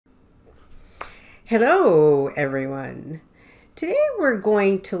Hello, everyone. Today we're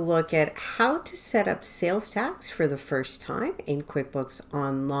going to look at how to set up sales tax for the first time in QuickBooks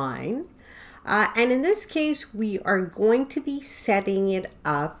Online. And in this case, we are going to be setting it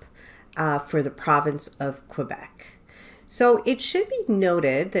up for the province of Quebec. So it should be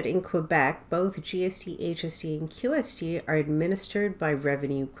noted that in Quebec, both GST, HST, and QST are administered by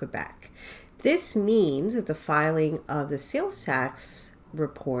Revenue Quebec. This means that the filing of the sales tax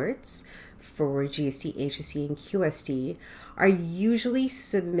reports for GST, HST, and QST are usually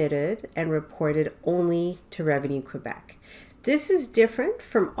submitted and reported only to Revenue Quebec. This is different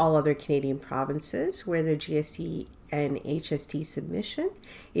from all other Canadian provinces where the GST and HST submission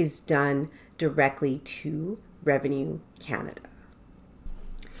is done directly to Revenue Canada.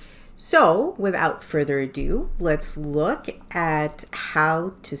 So without further ado, let's look at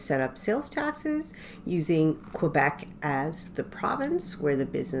how to set up sales taxes using Quebec as the province where the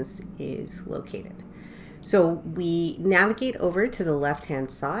business is located. So we navigate over to the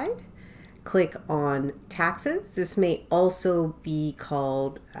left-hand side, click on taxes. This may also be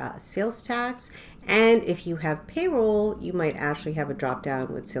called sales tax. And if you have payroll, you might actually have a drop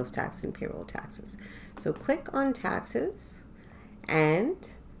down with sales tax and payroll taxes. So click on taxes and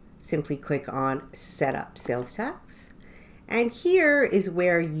simply click on set up sales tax. And here is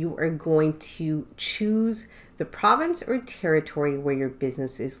where you are going to choose the province or territory where your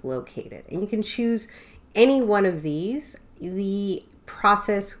business is located. And you can choose any one of these. The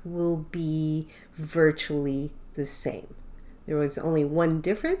process will be virtually the same. There was only one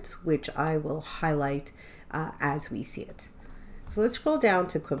difference, which I will highlight as we see it. So let's scroll down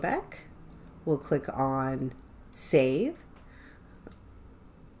to Quebec. We'll click on save.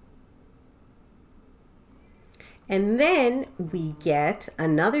 And then we get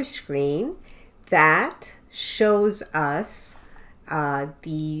another screen that shows us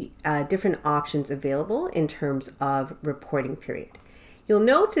the different options available in terms of reporting period. You'll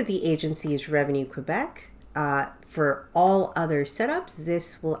note that the agency is Revenue Quebec. For all other setups,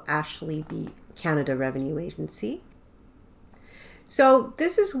 this will actually be Canada Revenue Agency. So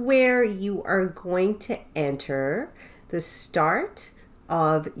this is where you are going to enter the start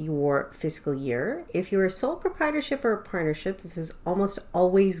of your fiscal year. If you're a sole proprietorship or a partnership, this is almost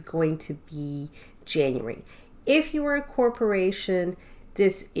always going to be January. If you are a corporation,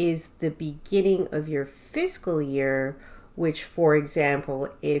 this is the beginning of your fiscal year, which, for example,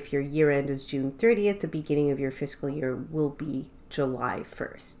 if your year end is June 30th, the beginning of your fiscal year will be July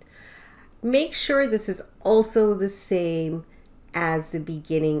 1st. Make sure this is also the same as the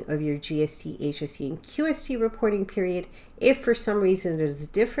beginning of your GST, HST, and QST reporting period. If for some reason it is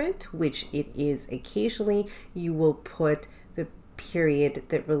different, which it is occasionally, you will put the period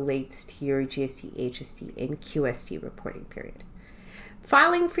that relates to your GST, HST, and QST reporting period.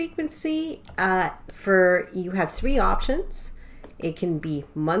 Filing frequency, you have three options. It can be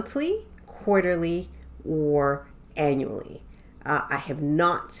monthly, quarterly, or annually. I have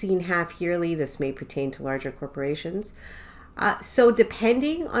not seen half yearly. This may pertain to larger corporations. So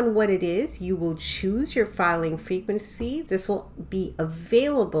depending on what it is, you will choose your filing frequency. This will be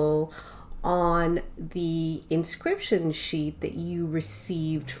available on the inscription sheet that you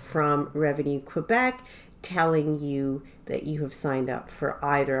received from Revenue Quebec, telling you that you have signed up for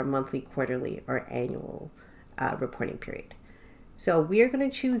either a monthly, quarterly, or annual reporting period. So we are going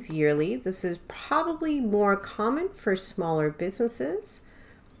to choose yearly. This is probably more common for smaller businesses.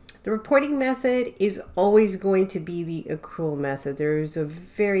 The reporting method is always going to be the accrual method. There's a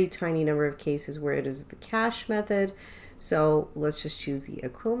very tiny number of cases where it is the cash method. So let's just choose the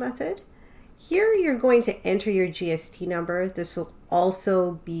accrual method. Here you're going to enter your GST number. This will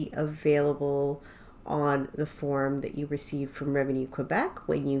also be available on the form that you received from Revenue Quebec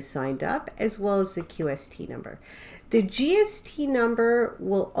when you signed up, as well as the QST number. The GST number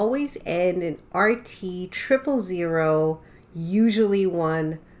will always end in RT 000, usually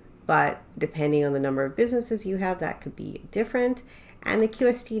 1. But depending on the number of businesses you have, that could be different. And the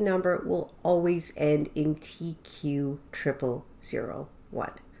QST number will always end in TQ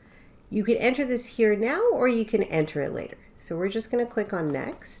 0001. You can enter this here now, or you can enter it later. So we're just going to click on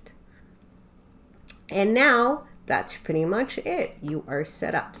next. And now that's pretty much it. You are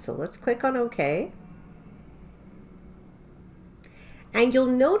set up. So let's click on OK. And you'll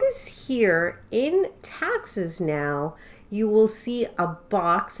notice here in taxes now, you will see a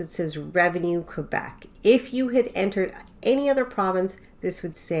box that says Revenue Quebec. If you had entered any other province, this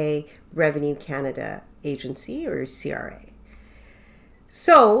would say Revenue Canada Agency or CRA.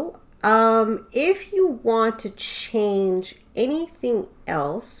 So if you want to change anything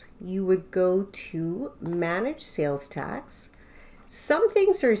else, you would go to Manage Sales Tax, Some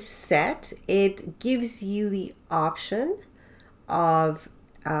things are set. It gives you the option of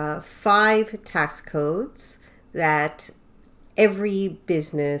 5 tax codes that every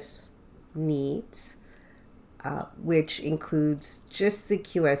business needs, which includes just the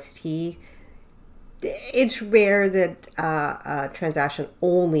QST. It's rare that a transaction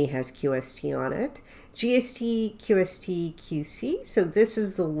only has QST on it. GST, QST, QC. So this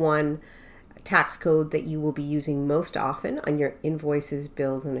is the one tax code that you will be using most often on your invoices,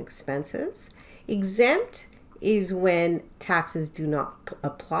 bills, and expenses. Exempt is when taxes do not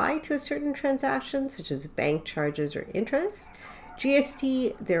apply to a certain transaction, such as bank charges or interest.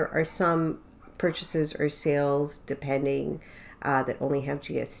 GST, there are some purchases or sales, depending, that only have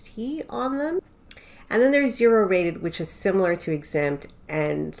GST on them. And then there's zero rated, which is similar to exempt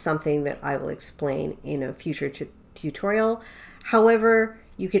and something that I will explain in a future tutorial. However,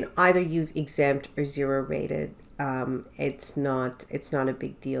 you can either use exempt or zero rated. It's not a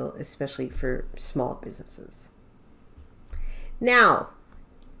big deal, especially for small businesses. Now,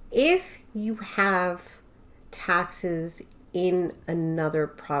 if you have taxes in another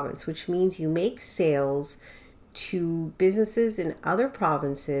province, which means you make sales to businesses in other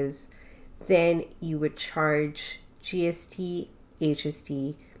provinces, then you would charge GST,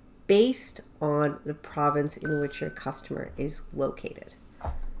 HST based on the province in which your customer is located.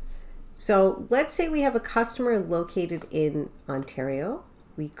 So let's say we have a customer located in Ontario.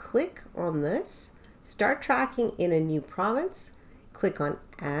 We click on this, start tracking in a new province, click on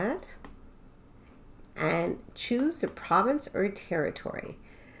add, and choose the province or territory.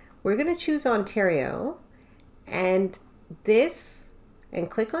 We're going to choose Ontario and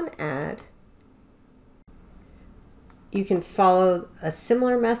click on add. You can follow a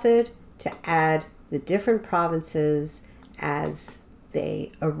similar method to add the different provinces as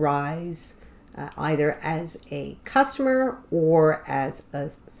they arise, either as a customer or as a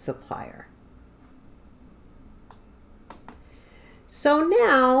supplier. So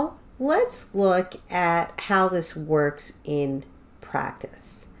now let's look at how this works in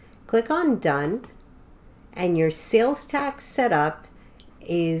practice. Click on Done, and your sales tax setup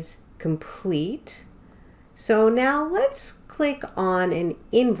is complete. So now let's click on an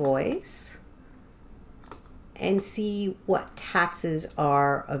invoice and see what taxes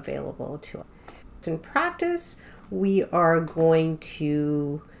are available to us. In practice, we are going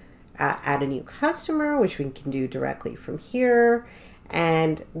to add a new customer, which we can do directly from here.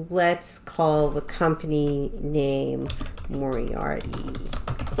 And let's call the company name Moriarty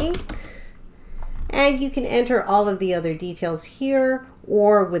Inc. And you can enter all of the other details here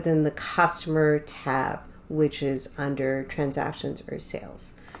or within the customer tab, which is under transactions or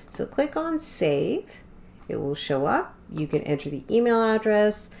sales. So click on save. It will show up. You can enter the email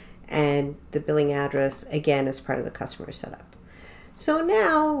address and the billing address, again, as part of the customer setup. So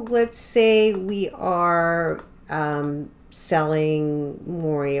now let's say we are selling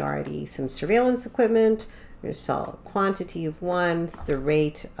Moriarty some surveillance equipment. We're going to sell a quantity of one. The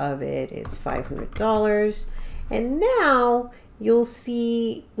rate of it is $500. And now you'll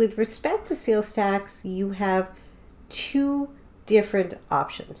see, with respect to sales tax, you have 2 different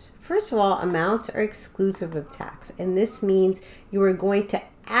options. First of all, amounts are exclusive of tax, and this means you are going to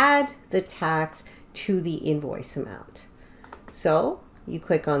add the tax to the invoice amount. So you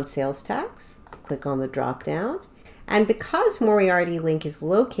click on sales tax, click on the drop down, and because Moriarty Link is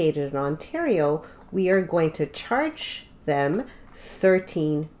located in Ontario, we are going to charge them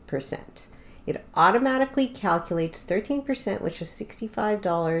 13%. It automatically calculates 13%, which is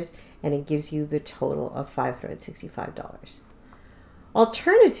 $65, and it gives you the total of $565.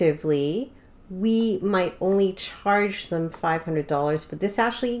 Alternatively, we might only charge them $500, but this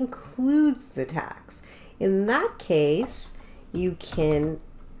actually includes the tax. In that case, you can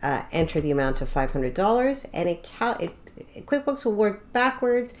enter the amount of $500, and QuickBooks will work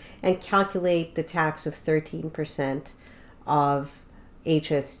backwards and calculate the tax of 13% of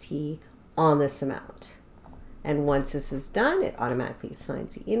HST on this amount. And once this is done, it automatically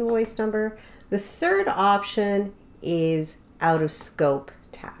assigns the invoice number. The third option is out of scope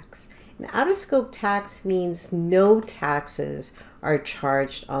tax. And out of scope tax means no taxes are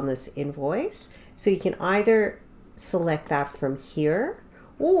charged on this invoice. So you can either select that from here,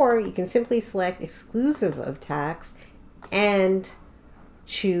 or you can simply select exclusive of tax and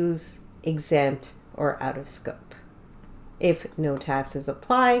choose exempt or out of scope. If no taxes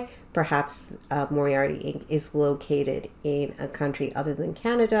apply, perhaps Moriarty Inc. is located in a country other than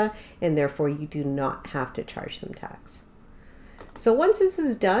Canada, and therefore you do not have to charge them tax. So once this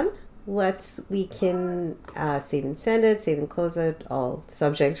is done, we can save and send it, save and close it, all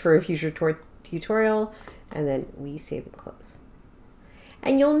subjects for a future tutorial, and then we save and close.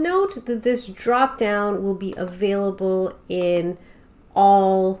 And you'll note that this drop down will be available in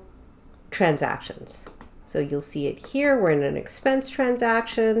all transactions. So you'll see it here. We're in an expense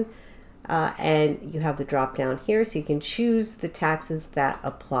transaction, and you have the drop down here, so you can choose the taxes that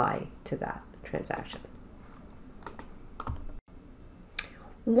apply to that transaction.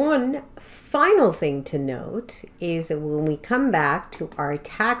 One final thing to note is that when we come back to our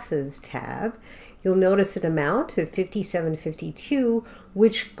taxes tab, you'll notice an amount of $57.52,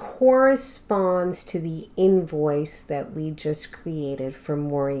 which corresponds to the invoice that we just created for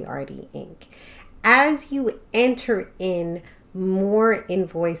Moriarty Inc. As you enter in more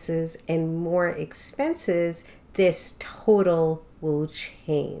invoices and more expenses, this total will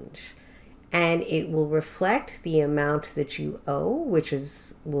change. And it will reflect the amount that you owe, which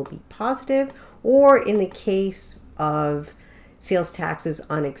will be positive, or in the case of sales taxes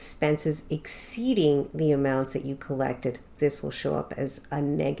on expenses exceeding the amounts that you collected, this will show up as a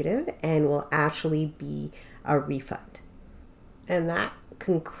negative and will actually be a refund. And that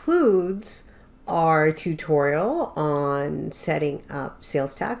concludes our tutorial on setting up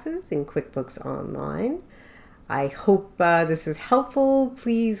sales taxes in QuickBooks Online. I hope this is helpful.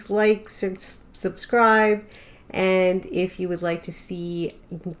 Please like, subscribe, and if you would like to see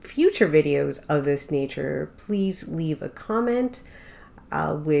future videos of this nature, please leave a comment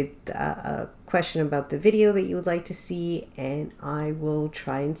with a question about the video that you would like to see, and I will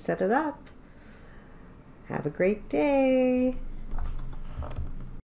try and set it up. Have a great day.